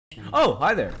Oh,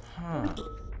 hi there. Huh.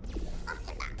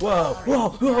 Whoa,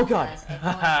 whoa, oh god.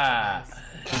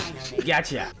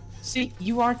 Gotcha. See,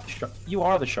 you are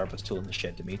the sharpest tool in the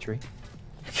shed, Dimitri.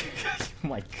 Oh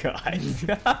my god.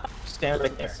 Stand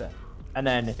right there. And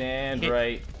then stand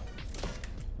right.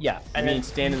 Yeah, I mean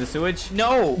stand in the sewage?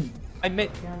 No! I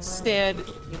meant stand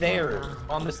there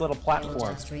on this little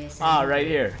platform. Ah, right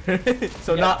here.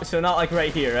 So not like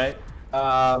right here, right?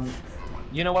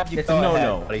 You know what? It's a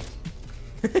no, buddy.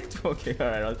 Okay,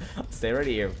 alright, I'll stay right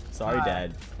here. Sorry,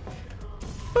 Dad.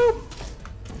 Boop.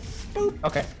 Boop.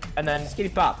 Okay, and then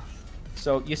skitty pop.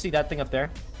 So you see that thing up there?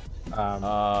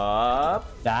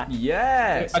 That?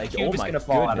 Yes. A cube is gonna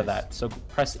fall out of that. So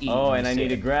press E. Oh, and I need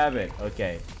to grab it.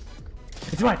 Okay.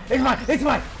 It's mine. It's mine. It's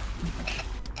mine.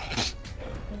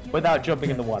 Without jumping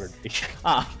in the water.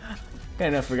 Ah,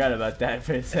 kind of forgot about that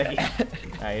for a second. All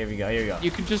right, here we go. Here we go.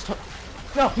 You can just.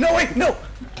 No, no, wait, no.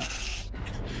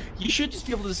 You should just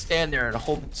be able to stand there and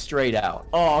hold it straight out.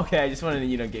 Oh, okay. I just wanted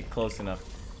to, get close enough,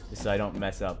 just so I don't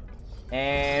mess up.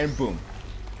 And boom.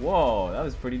 Whoa, that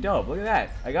was pretty dope. Look at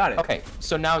that. I got it. Okay,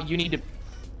 so now you need to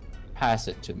pass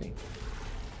it to me.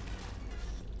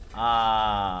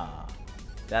 Ah,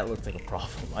 that looks like a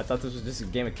problem. I thought this was just a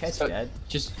game of catch, Dad.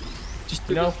 Just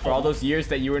for all those years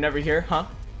that you were never here, huh?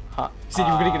 You said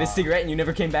you were gonna get a cigarette and you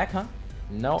never came back, huh?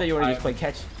 No. I thought you wanted to just play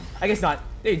catch. I guess not.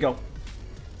 There you go.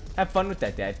 Have fun with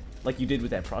that, Dad. Like you did with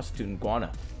that prostitute in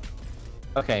Guana.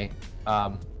 Okay.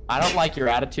 I don't like your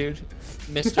attitude,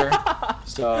 mister.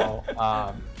 So,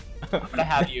 I'm gonna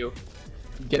have you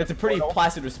get. That's a pretty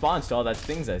placid response to all that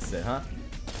things I said, huh?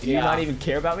 Do you not even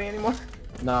care about me anymore?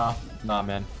 Nah,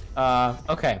 man.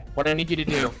 Okay. What I need you to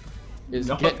do is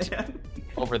get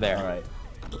over there.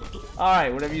 All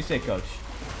right. Whatever you say, Coach.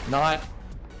 Not.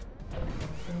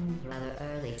 Rather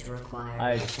early to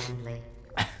require assembly.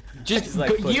 Just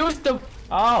like use the.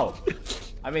 Oh.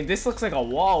 I mean, this looks like a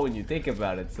wall when you think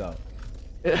about it. So.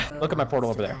 Look at my portal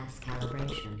over there.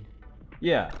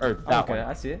 Yeah. Or that one.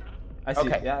 I see it. I see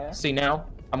it. Yeah. See now,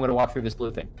 I'm gonna walk through this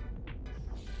blue thing.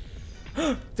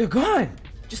 They're gone.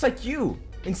 Just like you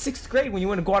in 6th grade when you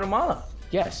went to Guatemala.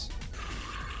 Yes.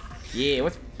 Yeah.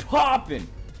 What's poppin'?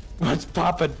 What's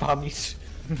poppin', pommies?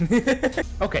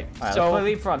 Okay. Right, so let's play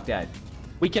leapfrog, Dad.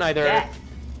 We can either. Dad.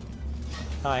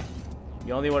 Hi.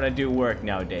 You only want to do work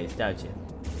nowadays, don't you?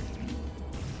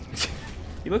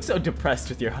 You look so depressed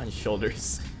with your hunched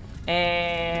shoulders.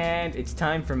 And it's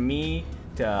time for me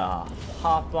to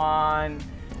hop on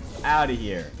out of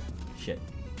here. Shit.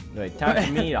 Wait, time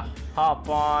for me to hop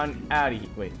on out of here.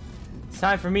 Wait. It's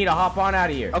time for me to hop on out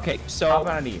of here. Okay, so hop on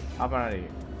out of here. Hop on out of here.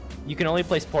 You can only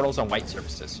place portals on white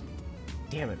surfaces.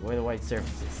 Damn it, where are the white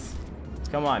surfaces?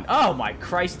 Come on. Oh my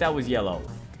Christ, that was yellow.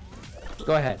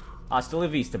 Go ahead. Hasta la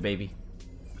vista, baby.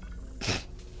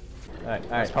 Alright.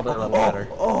 That's probably a little better.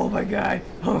 Oh my god.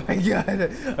 Oh my god.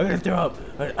 I'm gonna throw up.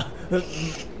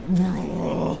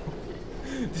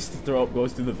 Just the throw up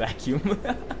goes through the vacuum.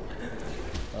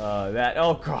 Oh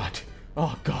god.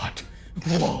 Oh god.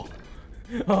 Whoa.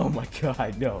 Oh my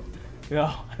god, no. No,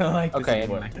 I don't like this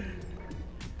anymore.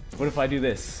 What if I do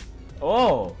this?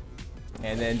 Oh!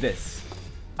 And then this.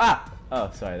 Ah! Oh,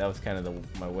 sorry, that was kind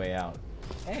of my way out.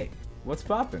 Hey, what's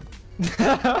poppin'?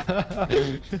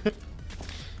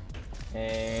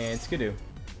 And skidoo.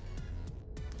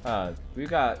 We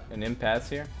got an impasse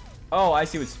here. Oh, I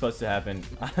see what's supposed to happen.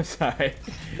 I'm sorry.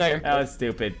 No, that was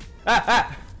stupid.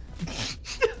 Ah!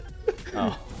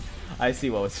 Oh, I see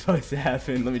what was supposed to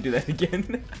happen. Let me do that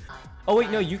again. Oh wait,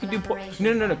 no, you can do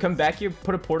no. Come back here.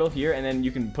 Put a portal here, and then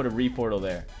you can put a re-portal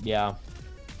there. Yeah,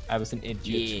 I was an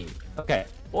idiot. Yeah. Okay.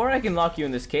 Or I can lock you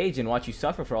in this cage and watch you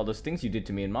suffer for all those things you did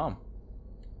to me and Mom.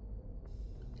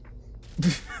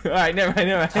 Alright, never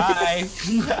mind. Hi.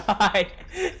 Hi.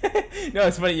 No,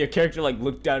 it's funny, your character like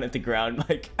looked down at the ground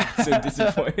like so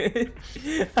disappointed.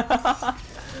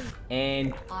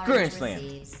 And Grand Slam.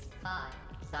 5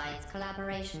 science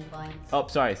collaboration points. Oh,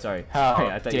 sorry.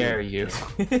 How dare you?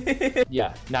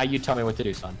 Yeah, now you tell me what to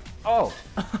do, son. Oh,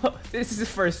 this is the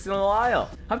first in a while.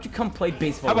 How'd you come play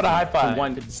baseball? How about a high five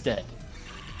one instead?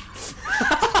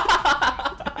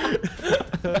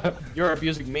 You're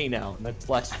abusing me now, and that's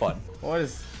less fun.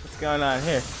 What's going on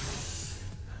here?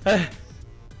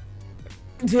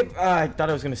 I thought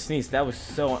I was gonna sneeze. That was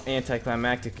so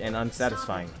anticlimactic and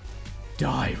unsatisfying.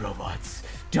 Die, robots.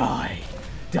 Die.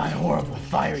 Die horrible,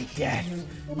 fiery death.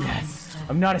 Yes,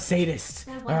 I'm not a sadist.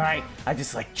 Alright, I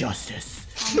just like justice.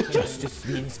 Justice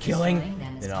means killing,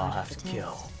 then I'll have to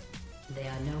kill. They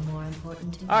are no more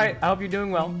important to Alright, I hope you're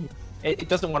doing well. It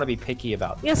doesn't want to be picky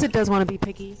about. Yes, it does want to be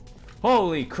picky.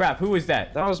 Holy crap, who is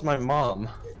that? That was my mom.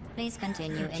 Please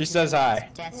continue. She says hi.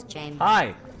 Test chamber.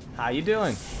 Hi, how you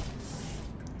doing?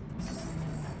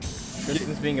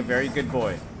 Tristan's being a very good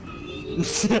boy. He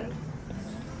said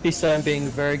I'm being a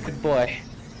very good boy.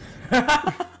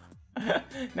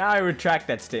 Now I retract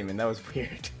that statement. That was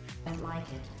weird. I don't like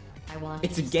it. I want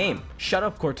It's a you to game. stop. Shut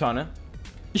up, Cortana.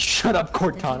 Shut up, The two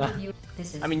Cortana. of you-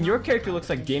 this is I mean, not your character looks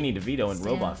like competition. Danny DeVito in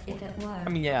Still, robot form. if it were, I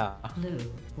mean, yeah.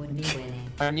 Blue would be winning.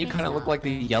 I mean, you It's kind of look not. like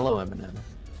the yellow M&M.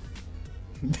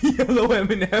 Yellow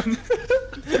Eminem.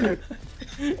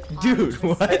 Dude,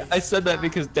 what? I said that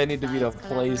because Danny DeVito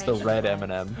plays the red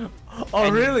M&M. Oh,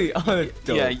 And really? Oh, that's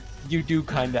dope. Yeah, you do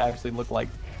kind of actually look like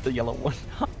the yellow one.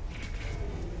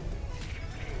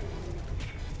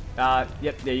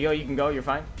 Yep, there you go. You can go. You're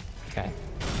fine. Okay.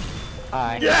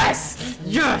 Hi. Yes!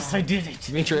 Yes, I did it!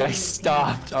 Dimitri, I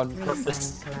stopped on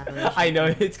purpose. I know,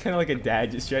 it's kind of like a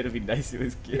dad just trying to be nice to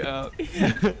his kid. Yeah.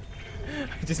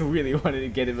 I just really wanted to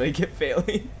get it, but I kept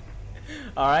failing.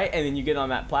 Alright, and then you get on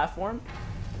that platform.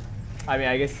 I mean,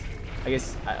 I guess,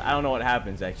 I don't know what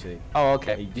happens, actually. Oh,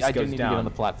 okay. It just I do goes need to down. get on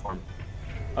the platform.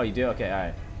 Oh, you do? Okay,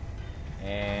 alright.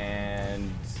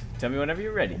 And tell me whenever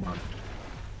you're ready.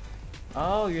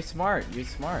 Oh, you're smart. You're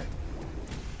smart.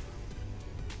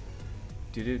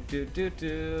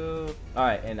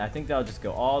 Alright, and I think that'll just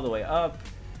go all the way up.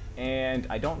 And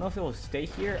I don't know if it will stay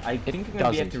here. I think I'm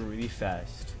gonna be able to really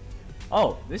fast.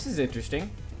 Oh, this is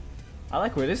interesting. I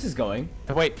like where this is going.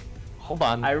 Wait, hold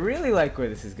on. I really like where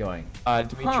this is going.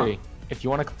 Dimitri, if you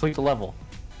want to complete the level,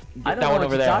 I don't that know one what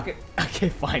over you're there. talking. Okay,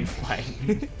 fine,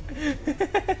 fine.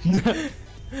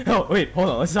 Oh, wait, hold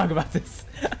on. Let's talk about this.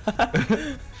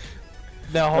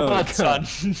 No, hold Oh, on, God. son.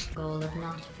 Goal of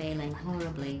not failing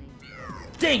horribly.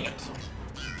 Dang it!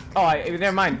 Oh,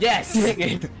 never mind. Yes! Dang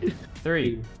it.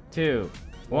 3, 2,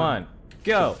 1,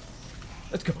 go!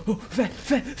 Let's go! Oh, fat,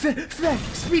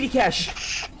 speedy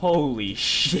cash! Holy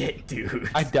shit, dude!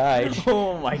 I died.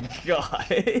 Oh my god!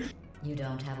 You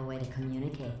don't have a way to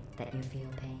communicate that you feel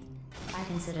pain. I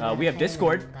consider that We have failing,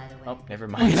 Discord. by the way. Oh, never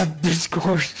We mind. have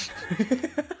Discord.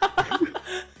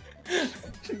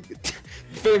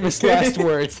 Famous last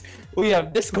words. We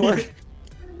have Discord.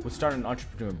 We'll start an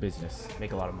entrepreneur business.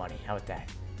 Make a lot of money. How about that?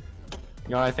 You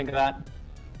know what I think of that?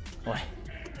 What?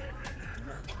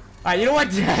 Alright, you know what,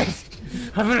 Dad?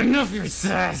 I've had enough of your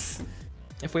sass!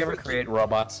 If we ever create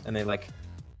robots and they like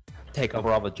take over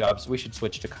all the jobs, we should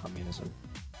switch to communism.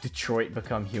 Detroit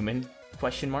become human?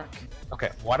 Question mark?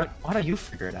 Okay, why don't you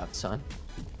figure it out, son?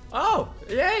 Oh,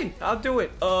 yay! I'll do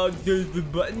it. There's the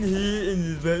button here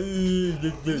and the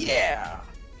button here. Yeah.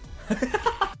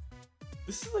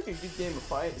 This is like a good game of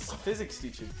physics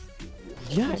teaching.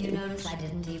 Yeah. Did you notice I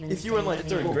didn't even If you were in, say like, the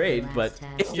third end of grade, the but last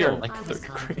tab. if you're in, like, I was third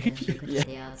confident grade. you could Yeah.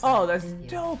 see outside Oh, that's of you.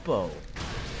 dopo.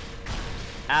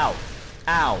 Ow.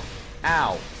 Ow.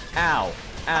 Ow. Ow. Ow.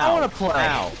 I wanna play.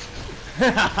 Ow.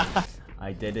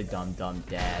 I did it, dumb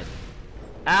dad.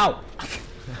 Ow.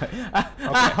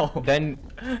 Ow. Then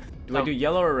Do I do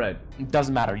yellow or red? it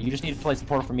doesn't matter. You just need to place the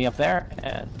portal for me up there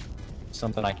and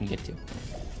something I can get to.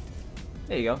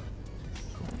 There you go.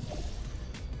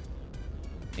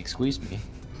 Like squeeze me.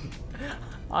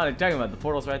 Oh, they're talking about the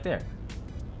portal's right there.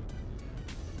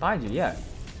 Behind you, yeah.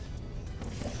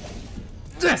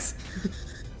 Yes!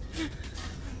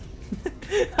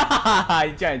 You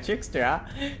trying to trickster, huh?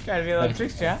 Trying to be a little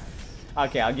trickster, huh?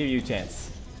 Okay, I'll give you a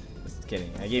chance. Just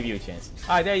kidding. I gave you a chance.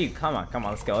 Alright, there you come on,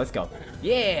 let's go.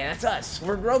 Yeah, that's us.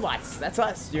 We're robots. That's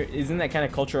us. Isn't that kind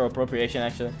of cultural appropriation,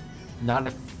 actually? Not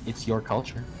if it's your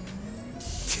culture.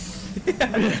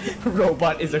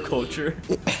 Robot is a culture.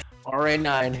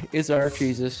 RA9 is our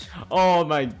Jesus. Oh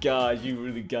my god, you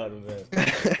really got him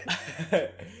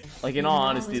there. Like, in all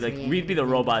honesty, like, we'd be the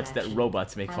robots that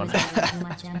robots make I fun was of. having too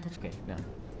much empathy. Okay, now.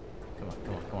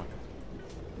 Come on.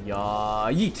 Yeah,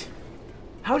 yeet.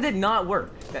 How did that not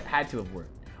work? That had to have worked.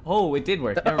 Oh, it did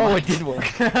work. Never Oh, mind. it did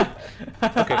work.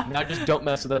 Okay, now just don't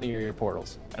mess with any of your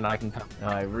portals, and I can come. No,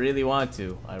 I really want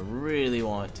to.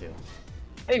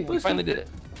 Hey, we finally did it.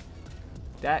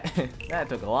 That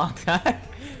took a long time.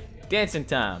 Dancing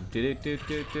time. Sure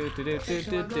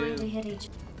going to hit each.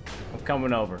 I'm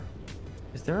coming over.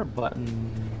 Is there a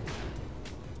button?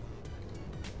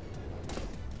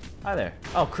 Hi there.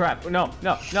 Oh crap. No,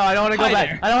 I don't want to go Hi back.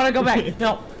 there. I don't want to go back.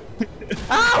 No.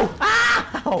 Ow!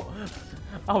 Ow!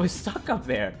 I was stuck up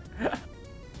there.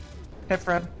 Hey,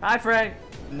 friend. Hi, Frank.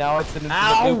 Now it's an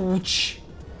infinite loop. Ouch!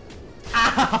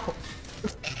 Ow!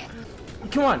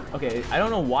 Come on. Okay, I don't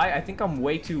know why. I think I'm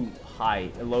way too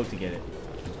low to get it.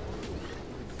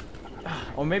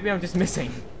 Or maybe I'm just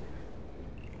missing.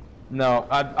 No,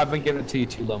 I've been giving it to you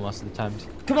too low most of the times.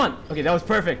 Come on. Okay, that was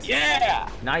perfect. Yeah!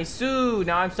 Nice-oo.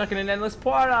 Now I'm stuck in an endless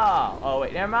portal. Oh,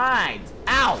 wait, never mind.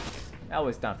 Ow! That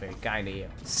was not very kind of you.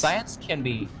 Science can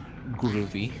be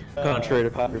groovy. Contrary to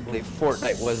popular belief,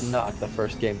 Fortnite was not the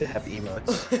first game to have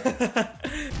emotes.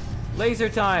 Laser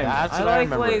time. That's I what I like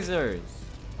remember. lasers.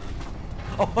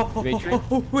 Dimitri?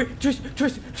 Wait,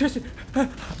 Tristan.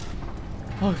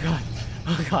 Oh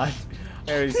god.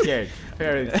 Very scared.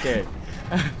 Very scared.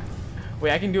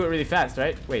 Wait, I can do it really fast,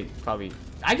 right? Wait, probably.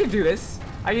 I can do this.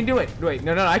 I can do it. Wait,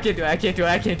 no, I can't do it. I can't do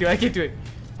it. Okay,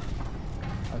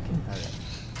 alright.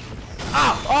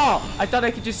 Ow! Oh! I thought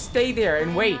I could just stay there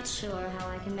and I'm wait. not sure how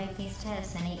I can make these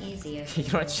tests any easier. You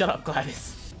know what? Shut up,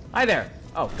 Gladys. Hi there.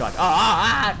 Oh god.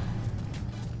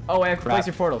 Oh, I have to Crap. place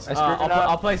your portals. I screwed it up.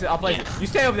 I'll place it. You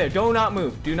stay over there. Do not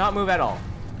move. Do not move at all.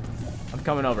 I'm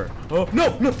coming over. Oh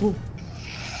no!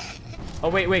 Oh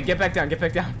wait. Get back down.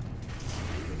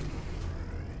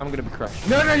 I'm gonna be crushed.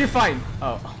 No, you're fine.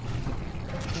 Oh.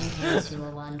 In case you were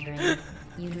wondering,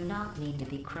 you do not need to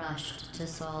be crushed to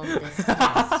solve this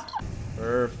test.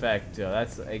 Perfecto.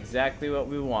 That's exactly what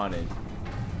we wanted.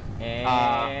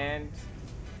 And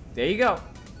there you go.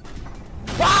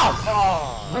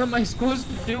 Wow! What am I supposed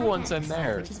to do once I'm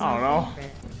there? Which is I don't my know.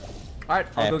 favorite. Alright,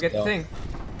 I'll go get the Go. thing.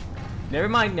 Never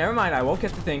mind, I won't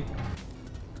get the thing.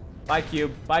 Bye,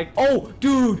 cube. Bye. Oh,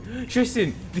 dude!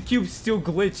 Tristan, the cube's still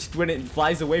glitched when it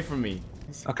flies away from me.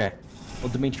 Okay. Well,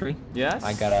 Dimitri, Yes?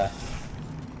 I gotta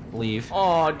leave.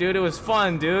 Oh, dude, it was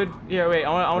fun, dude. Here, wait, I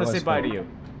want to was say bye fun. to you.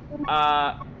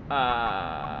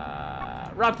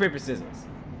 Rock, paper, scissors.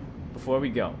 Before we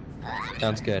go.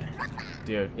 Sounds good.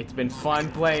 Dude, it's been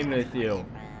fun playing with you.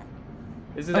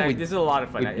 This is Oh, this is a lot of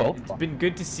fun. we both It's fun. been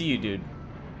good to see you, dude.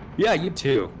 Yeah, you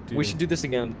too. Dude. We should do this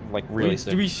again, like really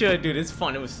soon. We should, dude. It's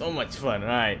fun. It was so much fun. All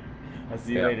right. I'll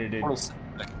see you later, dude.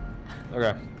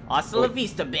 Okay. Hasta la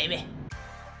vista, baby.